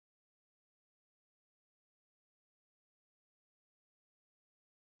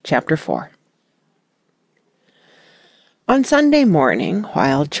Chapter 4. On Sunday morning,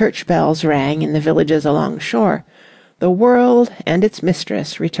 while church bells rang in the villages along shore, the world and its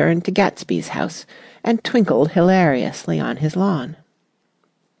mistress returned to Gatsby's house and twinkled hilariously on his lawn.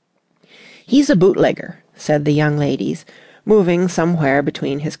 "He's a bootlegger," said the young ladies, moving somewhere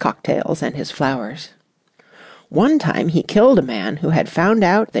between his cocktails and his flowers. "One time he killed a man who had found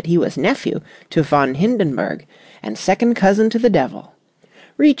out that he was nephew to von Hindenburg and second cousin to the devil.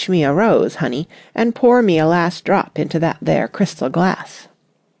 Reach me a rose, honey, and pour me a last drop into that there crystal glass."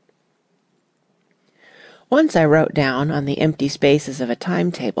 Once I wrote down on the empty spaces of a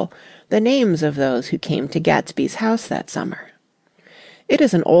timetable the names of those who came to Gatsby's house that summer. It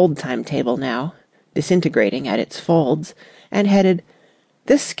is an old timetable now, disintegrating at its folds, and headed,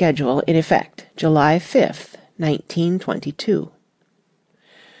 "This schedule in effect, July 5th, 1922.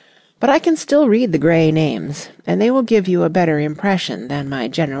 But I can still read the grey names, and they will give you a better impression than my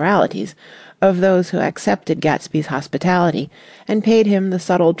generalities of those who accepted Gatsby's hospitality and paid him the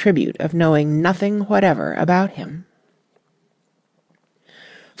subtle tribute of knowing nothing whatever about him.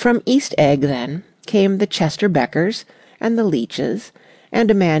 From East Egg, then, came the Chester Beckers and the Leaches, and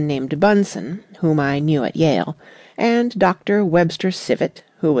a man named Bunsen, whom I knew at Yale, and Dr. Webster Civet,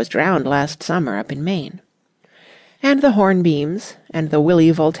 who was drowned last summer up in Maine, and the Hornbeams, and the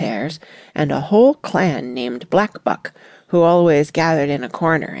Willie Voltaires, and a whole clan named Blackbuck, who always gathered in a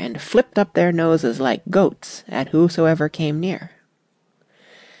corner and flipped up their noses like goats at whosoever came near.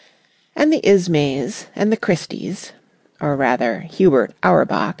 And the Ismays, and the Christies, or rather Hubert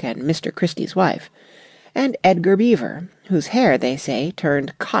Auerbach and Mr. Christie's wife, and Edgar Beaver, whose hair, they say,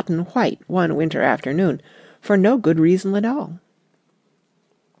 turned cotton white one winter afternoon for no good reason at all.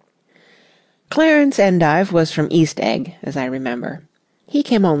 Clarence Endive was from East Egg, as I remember. He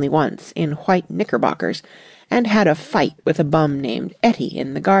came only once, in white knickerbockers, and had a fight with a bum named Etty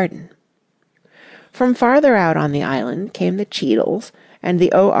in the garden. From farther out on the island came the Cheadles, and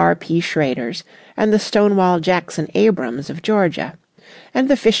the O.R.P. Schraders, and the Stonewall Jackson Abrams of Georgia, and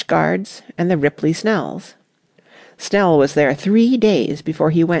the Fishguards, and the Ripley Snells. Snell was there 3 days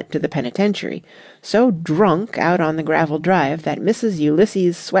before he went to the penitentiary, so drunk out on the gravel drive that Mrs.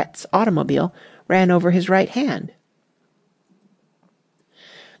 Ulysses Sweat's automobile ran over his right hand.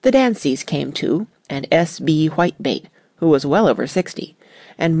 The Danceys came too, and S.B. Whitebait, who was well over 60,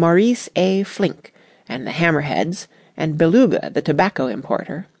 and Maurice A. Flink, and the Hammerheads, and Beluga, the tobacco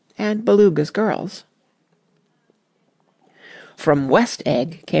importer, and Beluga's girls. From West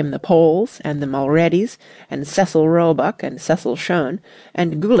Egg came the Poles, and the Mulreadys, and Cecil Roebuck, and Cecil Schoen,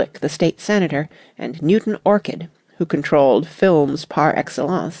 and Gulick, the state senator, and Newton Orchid, who controlled films par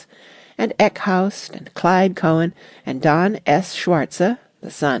excellence, and Eckhouse, and Clyde Cohen, and Don S. Schwarze,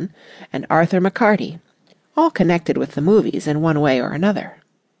 the son, and Arthur McCarty, all connected with the movies in one way or another.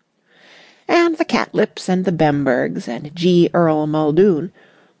 And the Catlips, and the Bembergs, and G. Earl Muldoon,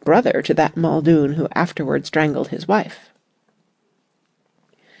 brother to that Muldoon who afterward strangled his wife.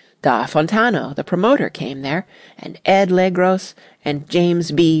 Da Fontano, the promoter, came there, and Ed Legros, and James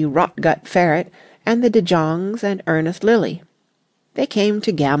B. Rotgut Ferret, and the De Jongs, and Ernest Lilly. They came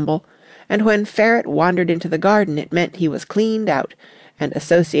to gamble, and when Ferret wandered into the garden it meant he was cleaned out, and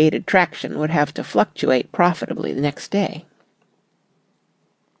Associated Traction would have to fluctuate profitably the next day.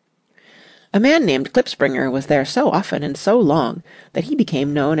 A man named Klipspringer was there so often and so long that he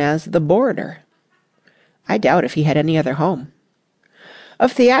became known as the Boarder. I doubt if he had any other home.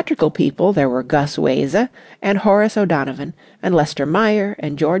 Of theatrical people there were Gus Weza, and Horace O'Donovan, and Lester Meyer,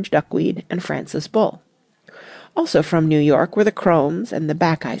 and George Duckweed, and Francis Bull. Also from New York were the Cromes, and the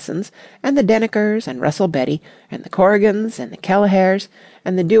Backisons, and the Denekers, and Russell Betty, and the Corrigans, and the Kellehares,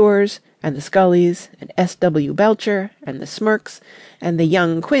 and the Dewars, and the Scullys, and S.W. Belcher, and the Smirks, and the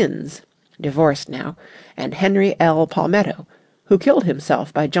young Quinns, divorced now, and Henry L. Palmetto, who killed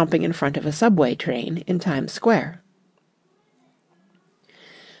himself by jumping in front of a subway train in Times Square.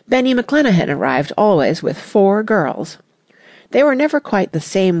 Benny McClenahan arrived always with 4 girls. They were never quite the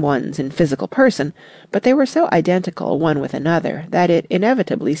same ones in physical person, but they were so identical one with another that it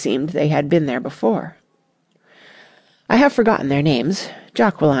inevitably seemed they had been there before. I have forgotten their names,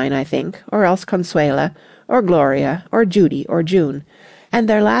 Jacqueline, I think, or else Consuela, or Gloria, or Judy, or June, and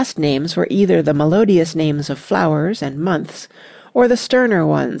their last names were either the melodious names of flowers and months, or the sterner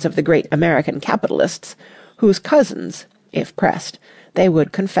ones of the great American capitalists, whose cousins, if pressed, they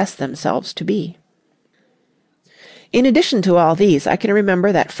would confess themselves to be. In addition to all these, I can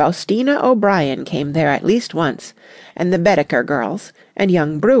remember that Faustina O'Brien came there at least once, and the Bedecker girls, and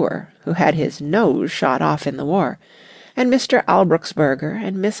young Brewer, who had his nose shot off in the war, and Mr. Albrucksberger,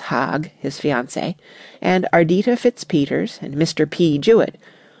 and Miss Haag, his fiancée, and Ardita Fitzpeters, and Mr. P. Jewett,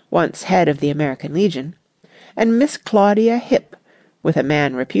 once head of the American Legion, and Miss Claudia Hip, with a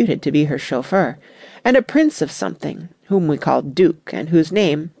man reputed to be her chauffeur, and a prince of something, whom we called Duke, and whose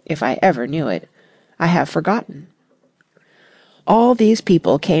name, if I ever knew it, I have forgotten. All these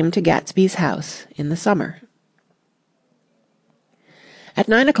people came to Gatsby's house in the summer. At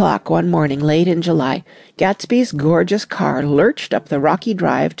 9 o'clock one morning late in July, Gatsby's gorgeous car lurched up the rocky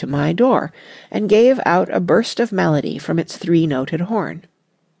drive to my door and gave out a burst of melody from its three-noted horn.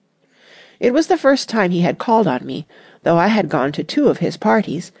 It was the first time he had called on me, though I had gone to 2 of his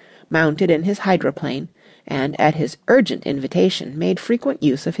parties, mounted in his hydroplane, and at his urgent invitation made frequent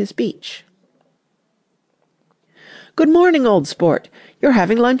use of his speech. "Good morning, old sport. You're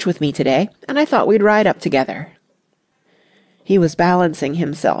having lunch with me today, and I thought we'd ride up together." He was balancing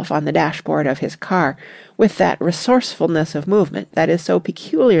himself on the dashboard of his car with that resourcefulness of movement that is so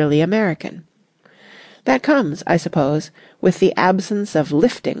peculiarly American. That comes, I suppose, with the absence of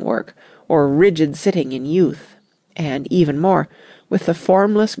lifting work or rigid sitting in youth, and even more, with the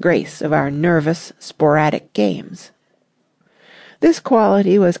formless grace of our nervous, sporadic games. This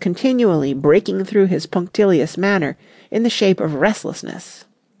quality was continually breaking through his punctilious manner in the shape of restlessness.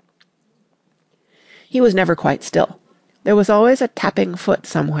 He was never quite still. There was always a tapping foot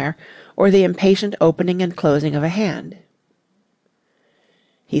somewhere, or the impatient opening and closing of a hand.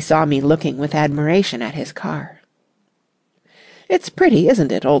 He saw me looking with admiration at his car. "It's pretty,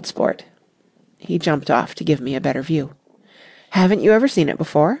 isn't it, old sport?" He jumped off to give me a better view. "Haven't you ever seen it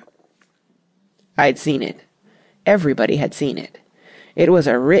before?" I'd seen it. Everybody had seen it. It was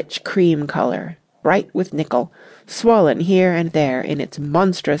a rich cream color, bright with nickel, swollen here and there in its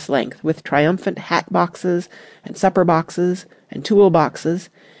monstrous length with triumphant hat-boxes and supper-boxes and tool-boxes,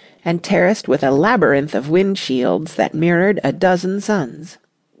 and terraced with a labyrinth of wind-shields that mirrored a dozen suns.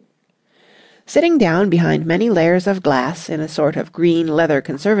 Sitting down behind many layers of glass in a sort of green leather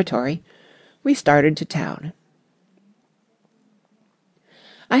conservatory, we started to town.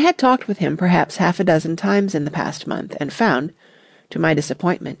 I had talked with him perhaps half a dozen times in the past month, and found, to my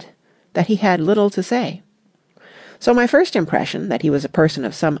disappointment, that he had little to say. So my first impression, that he was a person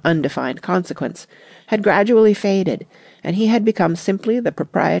of some undefined consequence, had gradually faded, and he had become simply the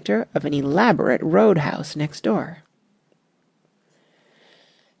proprietor of an elaborate roadhouse next door.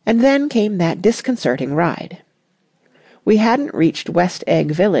 And then came that disconcerting ride. We hadn't reached West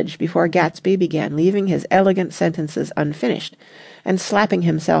Egg Village before Gatsby began leaving his elegant sentences unfinished and slapping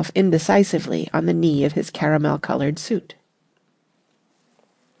himself indecisively on the knee of his caramel-colored suit.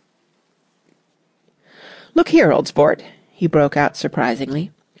 "Look here, old sport," he broke out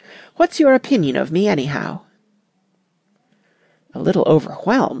surprisingly. "What's your opinion of me, anyhow?" A little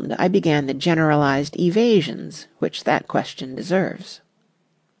overwhelmed, I began the generalized evasions which that question deserves.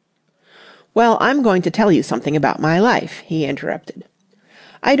 "Well, I'm going to tell you something about my life," he interrupted.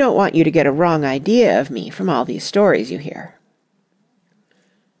 "I don't want you to get a wrong idea of me from all these stories you hear."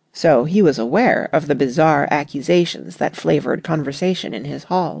 So he was aware of the bizarre accusations that flavored conversation in his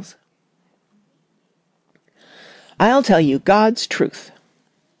halls. "I'll tell you God's truth."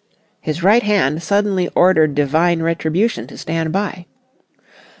 His right hand suddenly ordered divine retribution to stand by.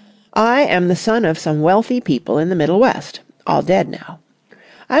 "I am the son of some wealthy people in the Middle West, all dead now.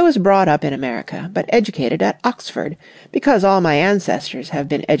 I was brought up in America, but educated at Oxford, because all my ancestors have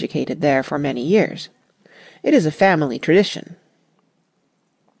been educated there for many years. It is a family tradition."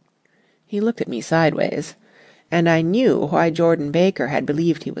 He looked at me sideways, and I knew why Jordan Baker had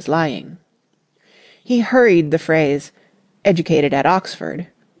believed he was lying. He hurried the phrase, "educated at Oxford,"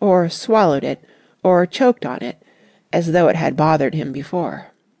 or swallowed it, or choked on it, as though it had bothered him before.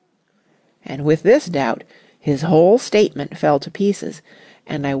 And with this doubt, his whole statement fell to pieces,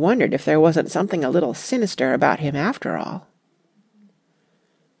 and I wondered if there wasn't something a little sinister about him after all.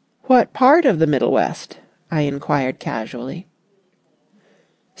 "What part of the Middle West?" I inquired casually.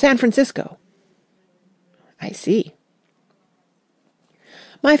 "San Francisco." "I see."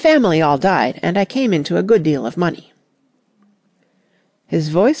 "My family all died, and I came into a good deal of money." His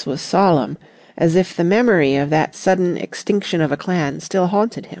voice was solemn, as if the memory of that sudden extinction of a clan still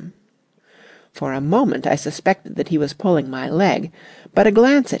haunted him. For a moment I suspected that he was pulling my leg, but a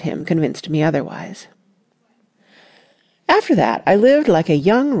glance at him convinced me otherwise. "After that I lived like a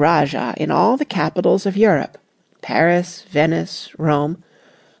young Rajah in all the capitals of Europe, Paris, Venice, Rome,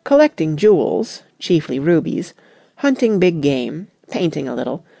 collecting jewels, chiefly rubies, hunting big game, painting a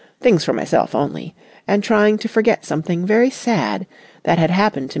little, things for myself only, and trying to forget something very sad that had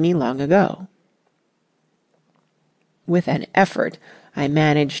happened to me long ago." With an effort I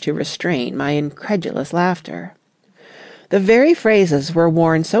managed to restrain my incredulous laughter. The very phrases were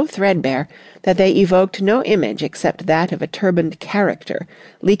worn so threadbare that they evoked no image except that of a turbaned character,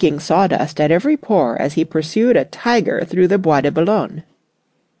 leaking sawdust at every pore as he pursued a tiger through the Bois de Boulogne.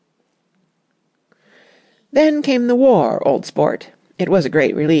 Then came the war, old sport. It was a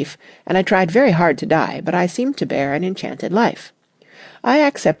great relief, and I tried very hard to die, but I seemed to bear an enchanted life. I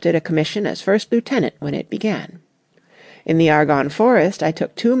accepted a commission as first lieutenant when it began. In the Argonne Forest I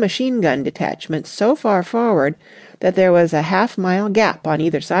took 2 machine-gun detachments so far forward that there was a half-mile gap on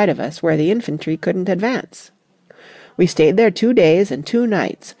either side of us where the infantry couldn't advance. We stayed there 2 days and 2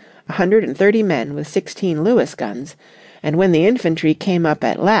 nights, 130 men with 16 Lewis guns, and when the infantry came up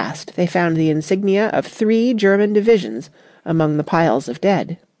at last they found the insignia of 3 German divisions among the piles of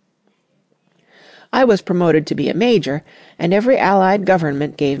dead. I was promoted to be a major, and every Allied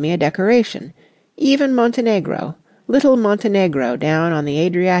government gave me a decoration, even Montenegro, little Montenegro down on the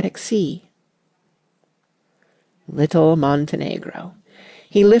Adriatic Sea. Little Montenegro.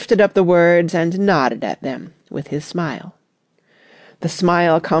 He lifted up the words and nodded at them with his smile. The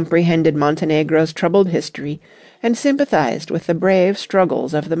smile comprehended Montenegro's troubled history and sympathized with the brave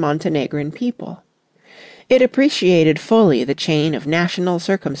struggles of the Montenegrin people. It appreciated fully the chain of national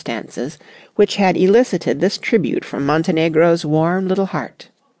circumstances which had elicited this tribute from Montenegro's warm little heart.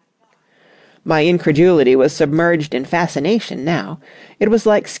 My incredulity was submerged in fascination now. It was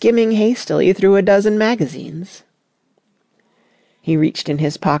like skimming hastily through a dozen magazines. He reached in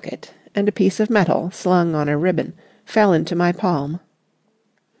his pocket, and a piece of metal, slung on a ribbon, fell into my palm.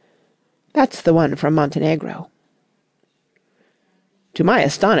 "That's the one from Montenegro." To my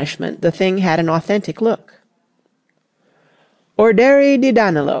astonishment, the thing had an authentic look. "Orderi di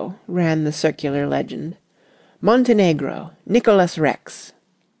Danilo," ran the circular legend. "Montenegro, Nicholas Rex."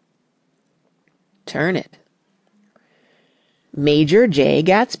 Turn it. "Major J.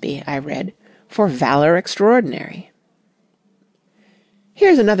 Gatsby," I read, "for valor extraordinary."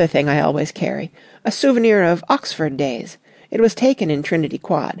 "Here's another thing I always carry, a souvenir of Oxford days. It was taken in Trinity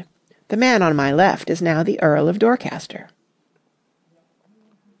Quad. The man on my left is now the Earl of Dorchester."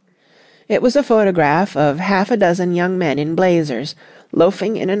 It was a photograph of half a dozen young men in blazers,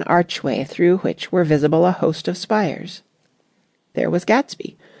 loafing in an archway through which were visible a host of spires. There was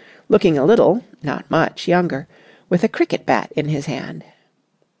Gatsby, looking a little, not much, younger, with a cricket bat in his hand.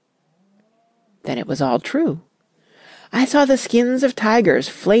 Then it was all true. I saw the skins of tigers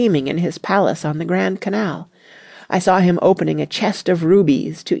flaming in his palace on the Grand Canal. I saw him opening a chest of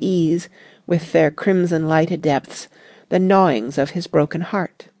rubies to ease, with their crimson-lighted depths, the gnawings of his broken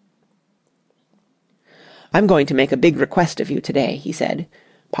heart. "I'm going to make a big request of you today," he said,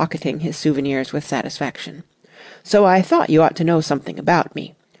 pocketing his souvenirs with satisfaction. "So I thought you ought to know something about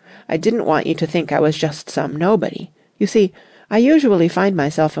me. I didn't want you to think I was just some nobody. You see, I usually find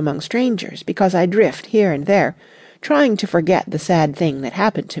myself among strangers because I drift here and there, trying to forget the sad thing that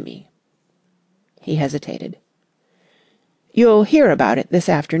happened to me." He hesitated. "You'll hear about it this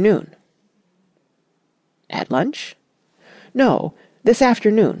afternoon." "At lunch?" "No, this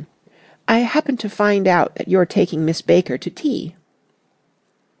afternoon. I happened to find out that you're taking Miss Baker to tea."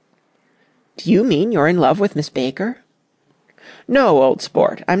 "Do you mean you're in love with Miss Baker?" "No, old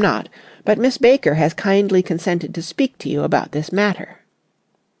sport, I'm not, but Miss Baker has kindly consented to speak to you about this matter."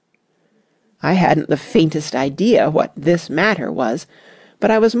 I hadn't the faintest idea what this matter was,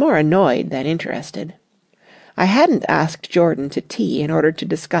 but I was more annoyed than interested. I hadn't asked Jordan to tea in order to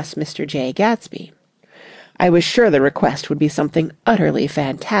discuss Mr. J. Gatsby. I was sure the request would be something utterly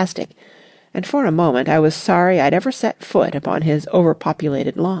fantastic, and for a moment I was sorry I'd ever set foot upon his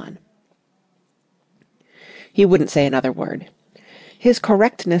overpopulated lawn. He wouldn't say another word. His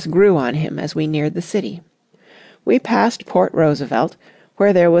correctness grew on him as we neared the city. We passed Port Roosevelt,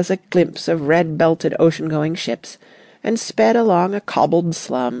 where there was a glimpse of red-belted ocean-going ships, and sped along a cobbled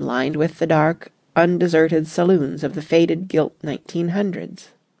slum lined with the dark, undeserted saloons of the faded gilt 1900s.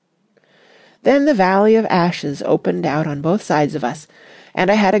 Then the Valley of Ashes opened out on both sides of us, and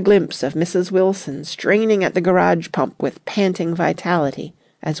I had a glimpse of Mrs. Wilson straining at the garage pump with panting vitality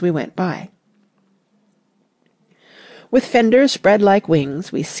as we went by. With fenders spread like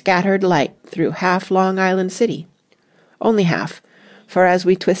wings, we scattered light through half Long Island City. Only half, for as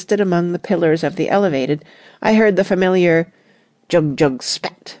we twisted among the pillars of the elevated, I heard the familiar jug-jug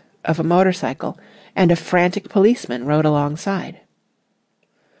spat of a motorcycle, and a frantic policeman rode alongside.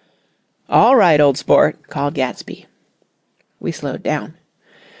 "All right, old sport," called Gatsby. We slowed down.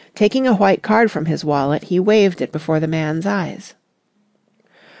 Taking a white card from his wallet, he waved it before the man's eyes.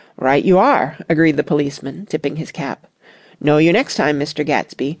 "Right you are," agreed the policeman, tipping his cap. "Know you next time, Mr.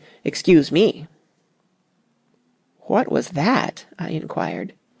 Gatsby. Excuse me." "What was that?" I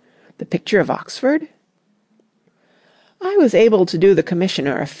inquired. "The picture of Oxford?" I was able to do the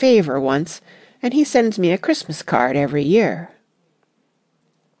Commissioner a favor once, and he sends me a Christmas card every year."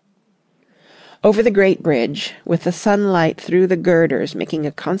 Over the great bridge, with the sunlight through the girders making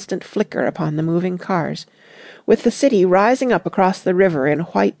a constant flicker upon the moving cars, with the city rising up across the river in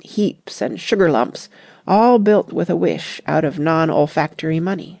white heaps and sugar lumps, all built with a wish out of non-olfactory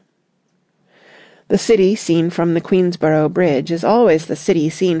money. The city seen from the Queensborough Bridge is always the city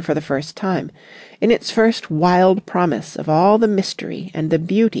seen for the first time, in its first wild promise of all the mystery and the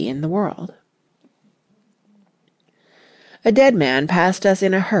beauty in the world. A dead man passed us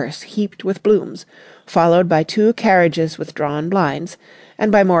in a hearse heaped with blooms, followed by 2 carriages with drawn blinds,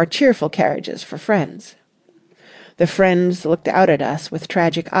 and by more cheerful carriages for friends. The friends looked out at us with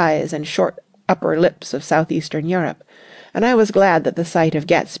tragic eyes and short upper lips of southeastern Europe, and I was glad that the sight of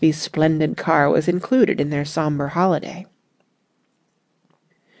Gatsby's splendid car was included in their sombre holiday.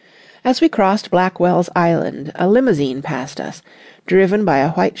 As we crossed Blackwell's Island, a limousine passed us, driven by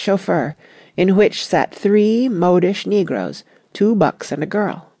a white chauffeur, in which sat 3 modish negroes, 2 bucks and a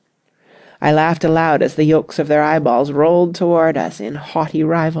girl. I laughed aloud as the yolks of their eyeballs rolled toward us in haughty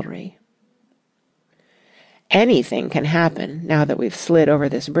rivalry. Anything can happen now that we've slid over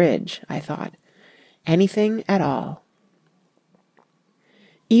this bridge, I thought. Anything at all.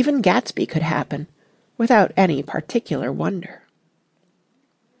 Even Gatsby could happen, without any particular wonder.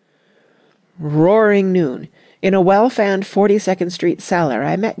 Roaring noon. In a well-fanned 42nd Street cellar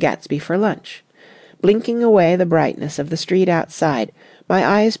I met Gatsby for lunch. Blinking away the brightness of the street outside, my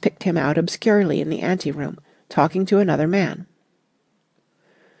eyes picked him out obscurely in the anteroom, talking to another man.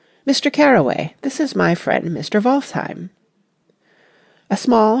 "Mr. Carroway, this is my friend Mr. Wolfsheim." A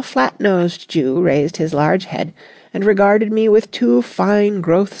small, flat-nosed Jew raised his large head and regarded me with 2 fine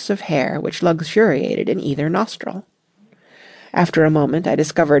growths of hair which luxuriated in either nostril. After a moment I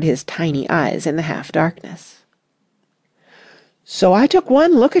discovered his tiny eyes in the half-darkness. "So I took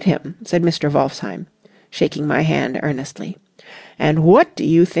one look at him," said Mr. Wolfsheim, shaking my hand earnestly. "And what do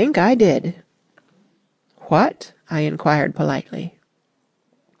you think I did?" "What?" I inquired politely.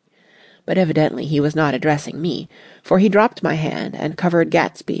 But evidently he was not addressing me, for he dropped my hand and covered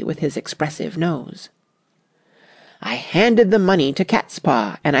Gatsby with his expressive nose. "I handed the money to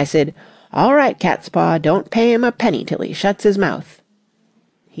Catspaw, and I said, 'All right, Catspaw, don't pay him a penny till he shuts his mouth.'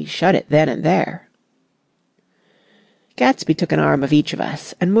 He shut it then and there." Gatsby took an arm of each of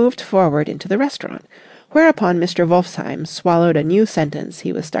us and moved forward into the restaurant, whereupon Mr. Wolfsheim swallowed a new sentence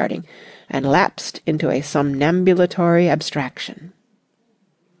he was starting and lapsed into a somnambulatory abstraction.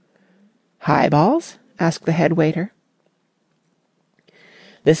 "Highballs?" asked the head waiter.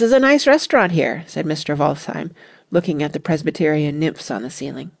 "This is a nice restaurant here," said Mr. Wolfsheim, looking at the Presbyterian nymphs on the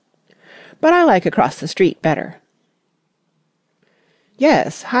ceiling. "But I like across the street better."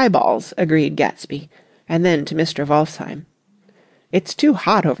 "Yes, highballs," agreed Gatsby, and then to Mr. Wolfsheim, "It's too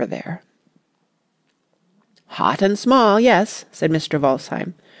hot over there." "Hot and small, yes," said Mr.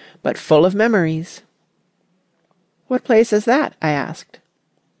 Wolfsheim, "but full of memories." "What place is that?" I asked.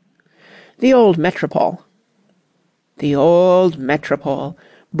 "The old Metropole." "The old Metropole,"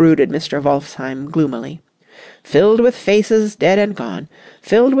 brooded Mr. Wolfsheim gloomily. "Filled with faces dead and gone,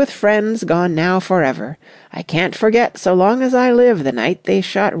 filled with friends gone now forever. I can't forget so long as I live the night they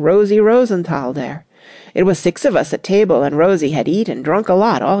shot Rosie Rosenthal there. It was 6 of us at table, and Rosie had eat and drunk a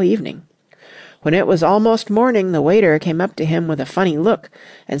lot all evening. When it was almost morning, the waiter came up to him with a funny look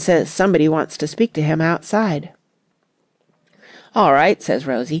and says somebody wants to speak to him outside. 'All right,' says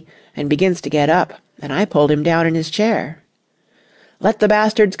Rosie, and begins to get up, and I pulled him down in his chair. 'Let the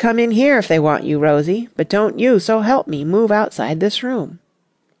bastards come in here if they want you, Rosie, but don't you, so help me, move outside this room.'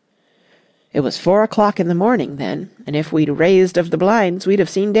 It was 4 o'clock in the morning then, and if we'd raised of the blinds we'd have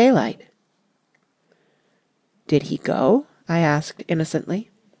seen daylight." "Did he go?" I asked innocently.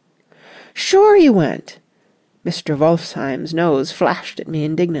 "Sure he went!" Mr. Wolfsheim's nose flashed at me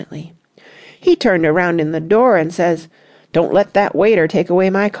indignantly. "He turned around in the door and says, 'Don't let that waiter take away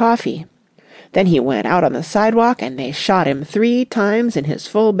my coffee.' Then he went out on the sidewalk and they shot him 3 times in his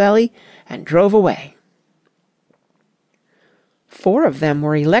full belly and drove away." "4 of them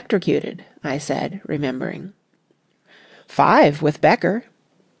were electrocuted," I said, remembering. "5 with Becker."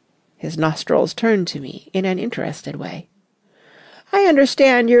 His nostrils turned to me in an interested way. "I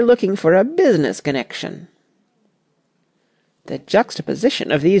understand you're looking for a business connection." The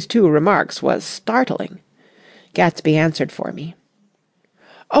juxtaposition of these 2 remarks was startling. Gatsby answered for me.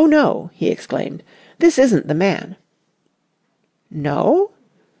 "Oh, no," he exclaimed. "This isn't the man." "No?"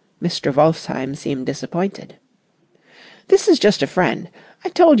 Mr. Wolfsheim seemed disappointed. "This is just a friend. I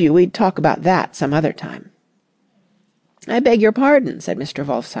told you we'd talk about that some other time." "I beg your pardon," said Mr.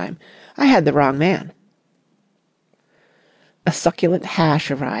 Wolfsheim. "I had the wrong man." A succulent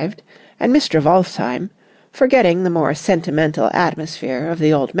hash arrived, and Mr. Wolfsheim, forgetting the more sentimental atmosphere of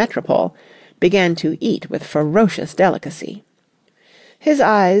the old metropole, began to eat with ferocious delicacy. His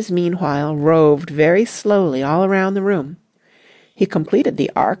eyes, meanwhile, roved very slowly all around the room. He completed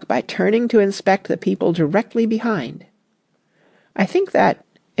the arc by turning to inspect the people directly behind. I think that,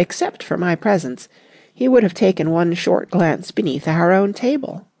 except for my presence, he would have taken one short glance beneath our own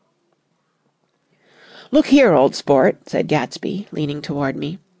table. "Look here, old sport," said Gatsby, leaning toward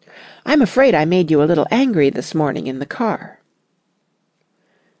me. "I'm afraid I made you a little angry this morning in the car."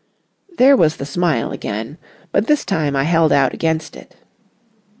 There was the smile again, but this time I held out against it.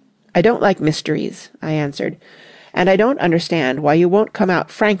 "I don't like mysteries," I answered, "and I don't understand why you won't come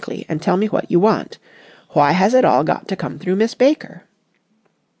out frankly and tell me what you want. Why has it all got to come through Miss Baker?"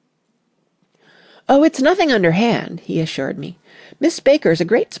 "Oh, it's nothing underhand," he assured me. "Miss Baker's a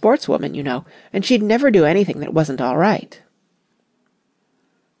great sportswoman, you know, and she'd never do anything that wasn't all right."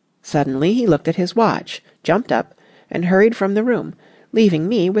 Suddenly he looked at his watch, jumped up, and hurried from the room, leaving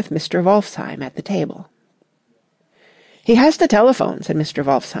me with Mr. Wolfsheim at the table. "He has to telephone," said Mr.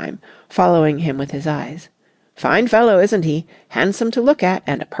 Wolfsheim, following him with his eyes. "Fine fellow, isn't he? Handsome to look at,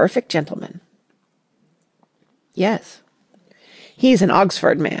 and a perfect gentleman." "Yes." "He's an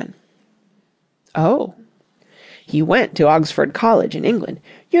Oxford man." "Oh." "He went to Oxford College in England.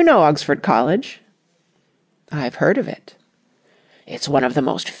 You know Oxford College?" "I've heard of it." "It's one of the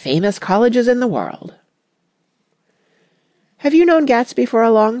most famous colleges in the world." "Have you known Gatsby for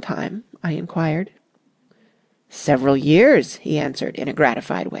a long time?" I inquired. "Several years," he answered in a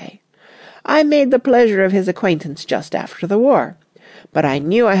gratified way. "I made the pleasure of his acquaintance just after the war, but I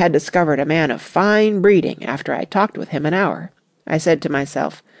knew I had discovered a man of fine breeding after I talked with him an hour. I said to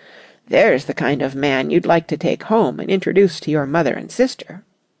myself, 'There's the kind of man you'd like to take home and introduce to your mother and sister.'"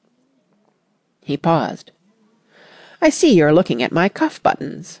 He paused. "I see you're looking at my cuff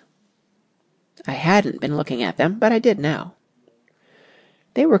buttons." I hadn't been looking at them, but I did now.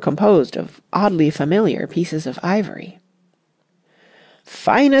 They were composed of oddly familiar pieces of ivory.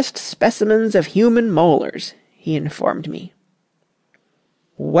 "Finest specimens of human molars," he informed me.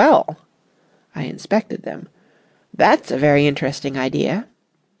 "Well," I inspected them, "that's a very interesting idea."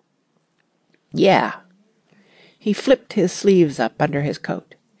 "Yeah." He flipped his sleeves up under his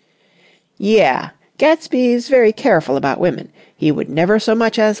coat. "Yeah, Gatsby's very careful about women. He would never so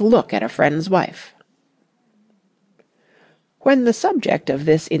much as look at a friend's wife." When the subject of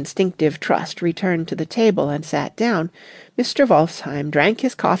this instinctive trust returned to the table and sat down, Mr. Wolfsheim drank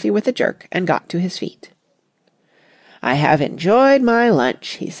his coffee with a jerk and got to his feet. "I have enjoyed my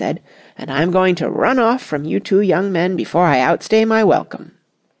lunch," he said, "and I'm going to run off from you two young men before I outstay my welcome."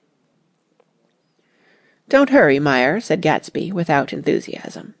 "Don't hurry, Meyer," said Gatsby without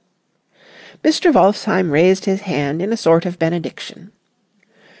enthusiasm. Mr. Wolfsheim raised his hand in a sort of benediction.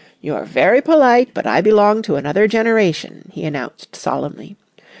 "You're very polite, but I belong to another generation," he announced solemnly.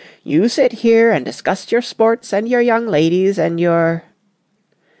 "You sit here and discuss your sports and your young ladies and your—"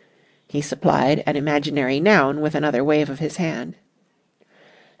 He supplied an imaginary noun with another wave of his hand.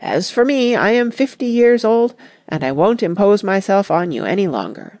 "As for me, I am 50 years old, and I won't impose myself on you any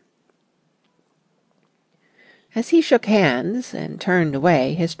longer." As he shook hands and turned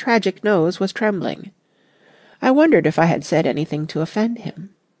away, his tragic nose was trembling. I wondered if I had said anything to offend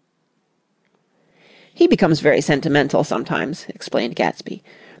him. "He becomes very sentimental sometimes," explained Gatsby.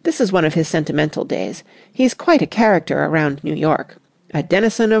 "This is one of his sentimental days. He's quite a character around New York. A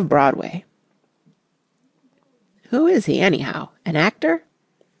denizen of Broadway." "Who is he, anyhow? An actor?"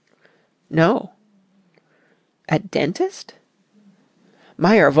 "No." "A dentist?"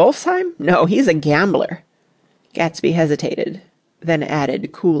 "Meyer Wolfsheim? No, he's a gambler." Gatsby hesitated, then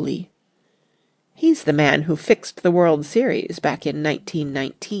added coolly, "He's the man who fixed the World Series back in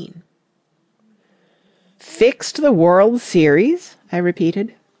 1919. "Fixed the World Series?" I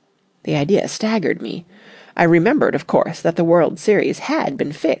repeated. The idea staggered me. I remembered, of course, that the World Series had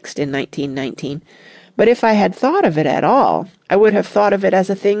been fixed in 1919, but if I had thought of it at all, I would have thought of it as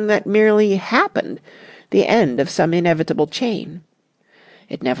a thing that merely happened, the end of some inevitable chain.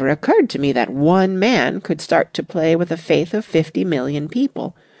 It never occurred to me that one man could start to play with the faith of 50 million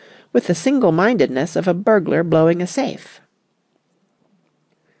people, with the single-mindedness of a burglar blowing a safe.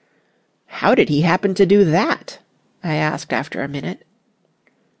 "How did he happen to do that?" I asked after a minute.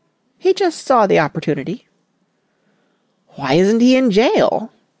 "He just saw the opportunity." "Why isn't he in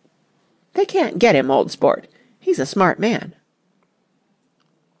jail?" "They can't get him, old sport. He's a smart man."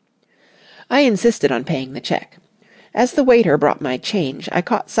 I insisted on paying the check. As the waiter brought my change, I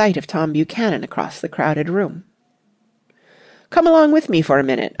caught sight of Tom Buchanan across the crowded room. "Come along with me for a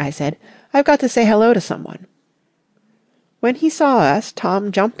minute," I said. "I've got to say hello to someone." When he saw us,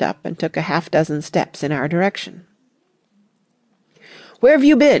 Tom jumped up and took a half-dozen steps in our direction. "Where have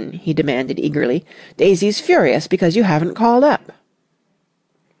you been?" he demanded eagerly. "Daisy's furious because you haven't called up."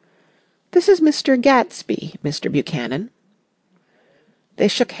 "This is Mr. Gatsby, Mr. Buchanan." They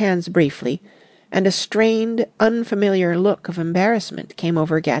shook hands briefly, and a strained, unfamiliar look of embarrassment came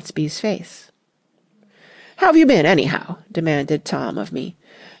over Gatsby's face. "How've you been, anyhow?" demanded Tom of me.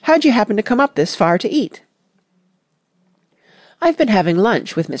 "How'd you happen to come up this far to eat?" "I've been having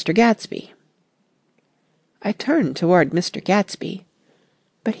lunch with Mr. Gatsby." I turned toward Mr. Gatsby,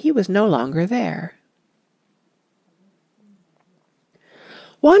 but he was no longer there.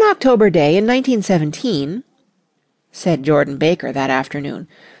 "One October day in 1917, said Jordan Baker that afternoon,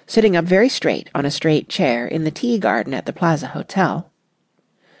 sitting up very straight on a straight chair in the tea garden at the Plaza Hotel,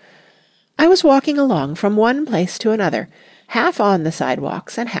 "I was walking along from one place to another, half on the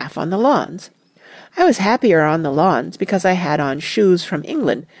sidewalks and half on the lawns. I was happier on the lawns because I had on shoes from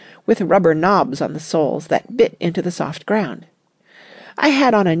England with rubber knobs on the soles that bit into the soft ground. I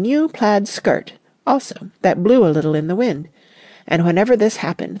had on a new plaid skirt, also, that blew a little in the wind, and whenever this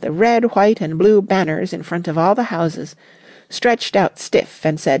happened, the red, white, and blue banners in front of all the houses stretched out stiff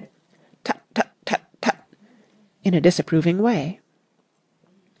and said, 'Tut, tut, tut, tut,' in a disapproving way.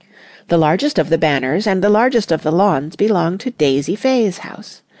 The largest of the banners and the largest of the lawns belonged to Daisy Fay's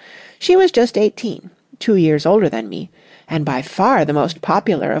house. She was just 18, 2 years older than me, and by far the most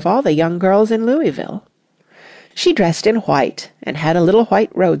popular of all the young girls in Louisville. She dressed in white, and had a little white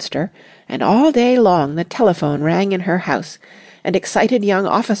roadster, and all day long the telephone rang in her house, and excited young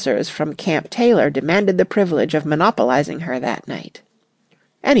officers from Camp Taylor demanded the privilege of monopolizing her that night.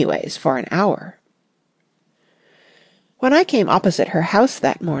 Anyways, for an hour. When I came opposite her house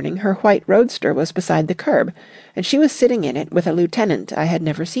that morning, her white roadster was beside the curb, and she was sitting in it with a lieutenant I had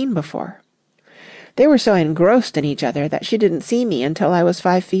never seen before. They were so engrossed in each other that she didn't see me until I was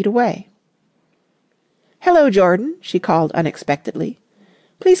 5 feet away. "Hello, Jordan," she called unexpectedly.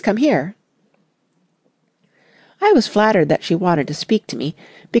 "Please come here." I was flattered that she wanted to speak to me,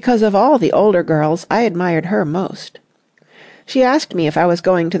 because of all the older girls I admired her most. She asked me if I was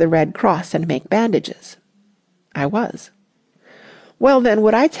going to the Red Cross and make bandages. I was. Well, then,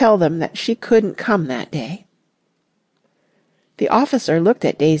 would I tell them that she couldn't come that day? The officer looked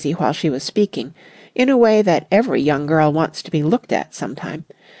at Daisy while she was speaking, in a way that every young girl wants to be looked at sometime,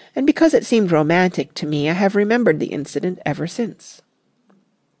 and because it seemed romantic to me, I have remembered the incident ever since.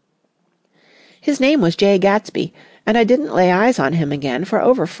 His name was J. Gatsby, and I didn't lay eyes on him again for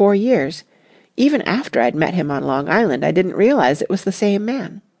over 4 years. Even after I'd met him on Long Island, I didn't realize it was the same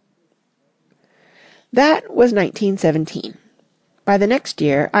man. That was 1917. By the next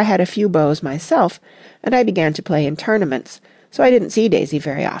year, I had a few beaux myself, and I began to play in tournaments, so I didn't see Daisy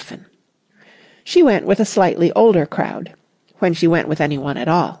very often. She went with a slightly older crowd, when she went with anyone at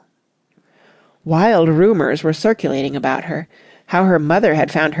all. Wild rumors were circulating about her, how her mother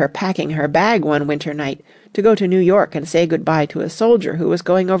had found her packing her bag one winter night to go to New York and say goodbye to a soldier who was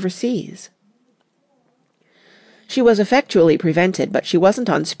going overseas. She was effectually prevented, but she wasn't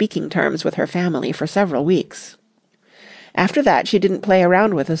on speaking terms with her family for several weeks. After that she didn't play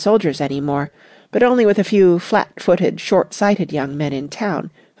around with the soldiers any more, but only with a few flat-footed, short-sighted young men in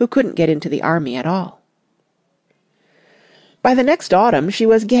town who couldn't get into the army at all. By the next autumn she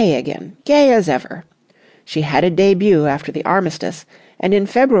was gay again, gay as ever. She had a debut after the armistice, and in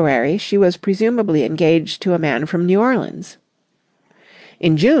February she was presumably engaged to a man from New Orleans.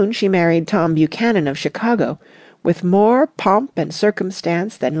 In June she married Tom Buchanan of Chicago, with more pomp and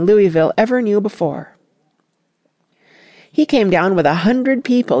circumstance than Louisville ever knew before. He came down with 100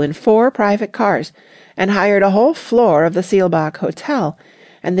 people in 4 private cars, and hired a whole floor of the Seelbach Hotel,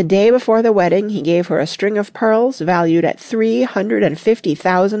 and the day before the wedding he gave her a string of pearls valued at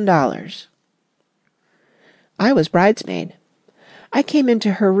 $350,000. I was bridesmaid. I came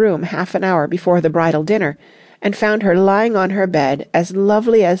into her room half an hour before the bridal dinner, and found her lying on her bed as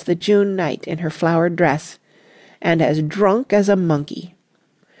lovely as the June night in her flowered dress, and as drunk as a monkey.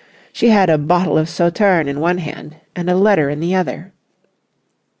 She had a bottle of Sauterne in one hand and a letter in the other.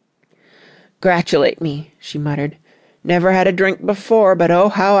 "Gratulate me," she muttered. "Never had a drink before, but oh,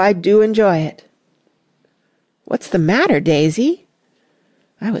 how I do enjoy it." "What's the matter, Daisy?"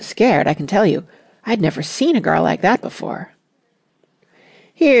 I was scared, I can tell you. I'd never seen a girl like that before.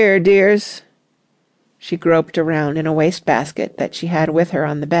 "Here, dears." She groped around in a wastebasket that she had with her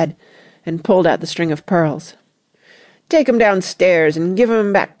on the bed, and pulled out the string of pearls. "Take 'em downstairs and give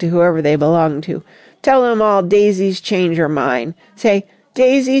 'em back to whoever they belong to. Tell 'em all Daisy's change her mind. Say,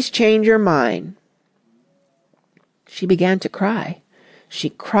 Daisy's change her mind." She began to cry. She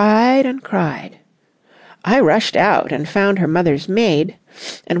cried and cried. I rushed out and found her mother's maid,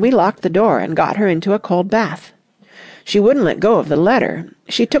 and we locked the door and got her into a cold bath. She wouldn't let go of the letter.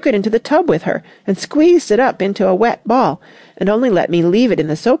 She took it into the tub with her and squeezed it up into a wet ball, and only let me leave it in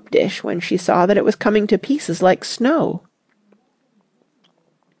the soap dish when she saw that it was coming to pieces like snow.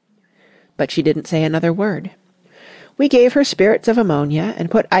 But she didn't say another word. We gave her spirits of ammonia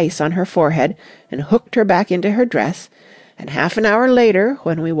and put ice on her forehead and hooked her back into her dress, and half an hour later,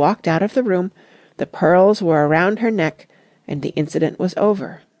 when we walked out of the room, the pearls were around her neck, and the incident was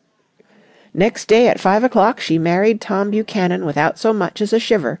over. Next day at 5 o'clock she married Tom Buchanan without so much as a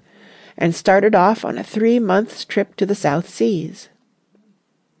shiver, and started off on a 3 months' trip to the South Seas.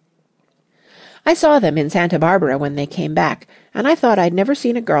 I saw them in Santa Barbara when they came back, and I thought I'd never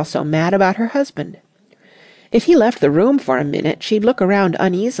seen a girl so mad about her husband. If he left the room for a minute, she'd look around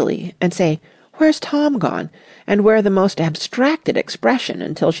uneasily and say, "Where's Tom gone?" and wear the most abstracted expression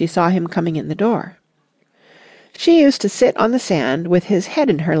until she saw him coming in the door. She used to sit on the sand with his head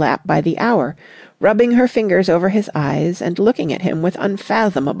in her lap by the hour, rubbing her fingers over his eyes and looking at him with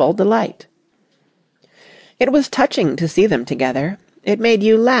unfathomable delight. It was touching to see them together. It made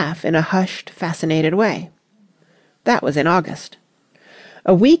you laugh in a hushed, fascinated way. That was in August.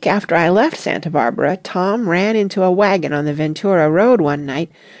 A week after I left Santa Barbara, Tom ran into a wagon on the Ventura Road one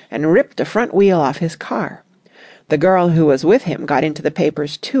night and ripped a front wheel off his car. The girl who was with him got into the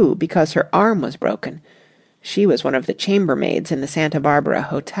papers too because her arm was broken. She was one of the chambermaids in the Santa Barbara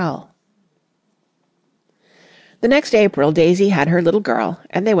hotel. The next April, Daisy had her little girl,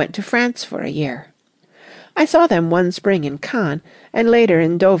 and they went to France for a year. I saw them one spring in Cannes, and later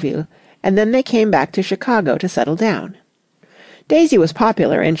in Deauville, and then they came back to Chicago to settle down. Daisy was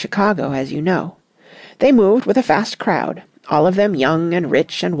popular in Chicago, as you know. They moved with a fast crowd, all of them young and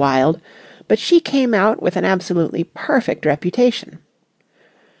rich and wild, but she came out with an absolutely perfect reputation.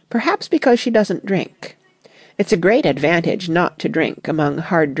 Perhaps because she doesn't drink. It's a great advantage not to drink among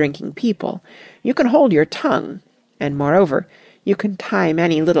hard-drinking people. You can hold your tongue, and moreover, you can time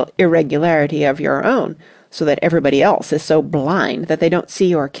any little irregularity of your own so that everybody else is so blind that they don't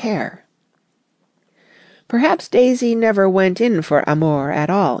see or care. Perhaps Daisy never went in for amour at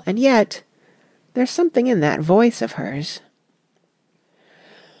all, and yet there's something in that voice of hers.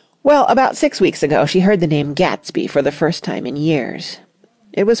 Well, about 6 weeks ago she heard the name Gatsby for the first time in years.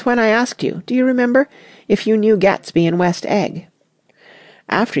 It was when I asked you, do you remember, if you knew Gatsby in West Egg?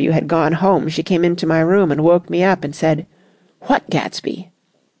 After you had gone home, she came into my room and woke me up and said, "What Gatsby?"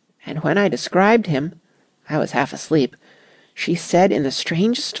 And when I described him, I was half asleep, she said in the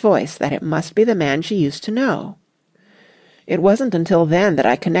strangest voice that it must be the man she used to know. It wasn't until then that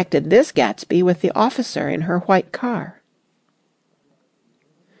I connected this Gatsby with the officer in her white car.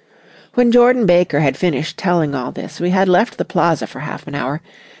 When Jordan Baker had finished telling all this, we had left the plaza for half an hour,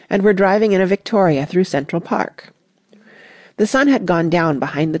 and were driving in a Victoria through Central Park. The sun had gone down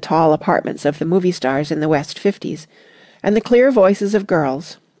behind the tall apartments of the movie stars in the West 50s, and the clear voices of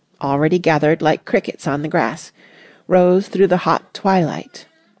girls, already gathered like crickets on the grass, rose through the hot twilight.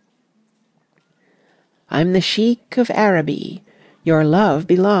 "I'm the Sheik of Araby, your love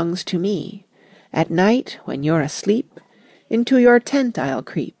belongs to me. At night, when you're asleep, into your tent I'll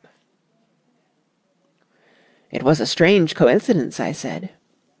creep." It was a strange coincidence, I said.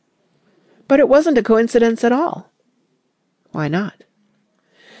 But it wasn't a coincidence at all. Why not?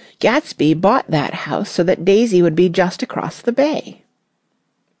 Gatsby bought that house so that Daisy would be just across the bay.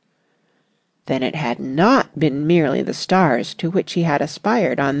 Then it had not been merely the stars to which he had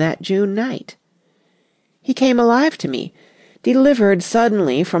aspired on that June night. He came alive to me, delivered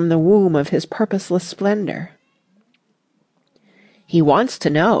suddenly from the womb of his purposeless splendor. "He wants to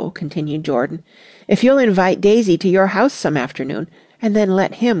know," continued Jordan, "if you'll invite Daisy to your house some afternoon, and then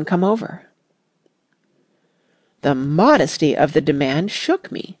let him come over." The modesty of the demand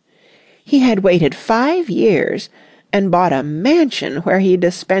shook me. He had waited 5 years and bought a mansion where he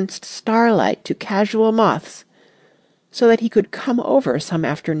dispensed starlight to casual moths, so that he could come over some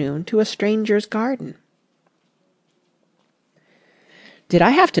afternoon to a stranger's garden. Did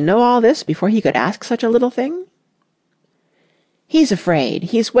I have to know all this before he could ask such a little thing? "He's afraid.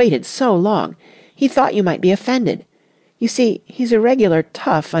 He's waited so long. He thought you might be offended. You see, he's a regular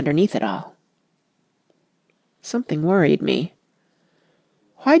tough underneath it all." Something worried me.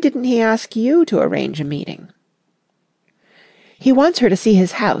 Why didn't he ask you to arrange a meeting? "He wants her to see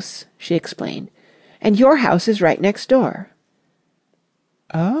his house," she explained, "and your house is right next door."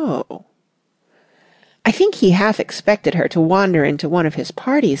 Oh. "I think he half expected her to wander into one of his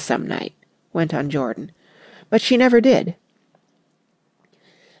parties some night," went on Jordan, "but she never did.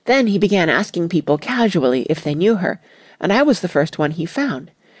 Then he began asking people casually if they knew her, and I was the first one he found.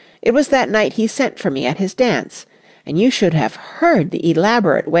 It was that night he sent for me at his dance, and you should have heard the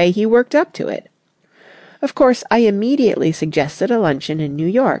elaborate way he worked up to it. Of course, I immediately suggested a luncheon in New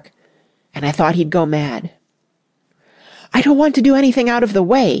York, and I thought he'd go mad. "I don't want to do anything out of the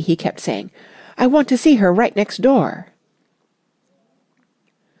way," he kept saying. "I want to see her right next door."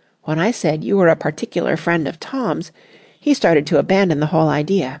 When I said you were a particular friend of Tom's, he started to abandon the whole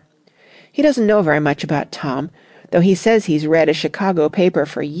idea. He doesn't know very much about Tom, though he says he's read a Chicago paper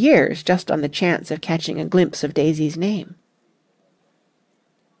for years just on the chance of catching a glimpse of Daisy's name.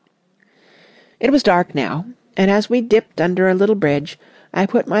 It was dark now, and as we dipped under a little bridge, I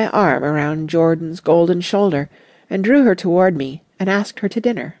put my arm around Jordan's golden shoulder and drew her toward me and asked her to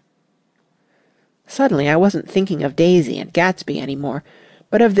dinner. Suddenly I wasn't thinking of Daisy and Gatsby any more,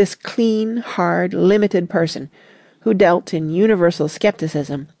 but of this clean, hard, limited person who dealt in universal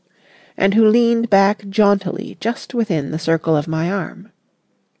skepticism and who leaned back jauntily just within the circle of my arm.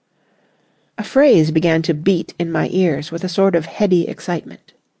 A phrase began to beat in my ears with a sort of heady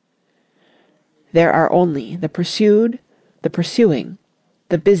excitement. There are only the pursued, the pursuing,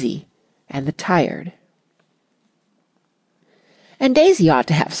 the busy, and the tired. "And Daisy ought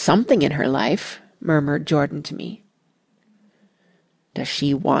to have something in her life," murmured Jordan to me. "Does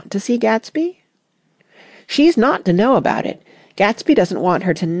she want to see Gatsby?" "She's not to know about it. Gatsby doesn't want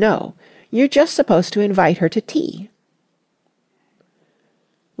her to know. You're just supposed to invite her to tea."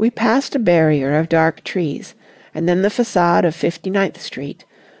 We passed a barrier of dark trees, and then the facade of 59th Street.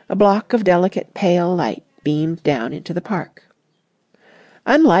 A block of delicate pale light beamed down into the park.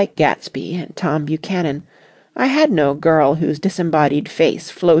 Unlike Gatsby and Tom Buchanan, I had no girl whose disembodied face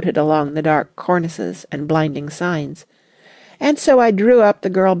floated along the dark cornices and blinding signs, and so I drew up the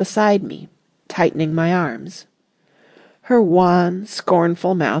girl beside me, tightening my arms. Her wan,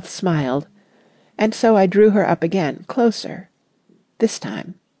 scornful mouth smiled, and so I drew her up again, closer, this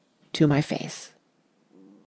time to my face.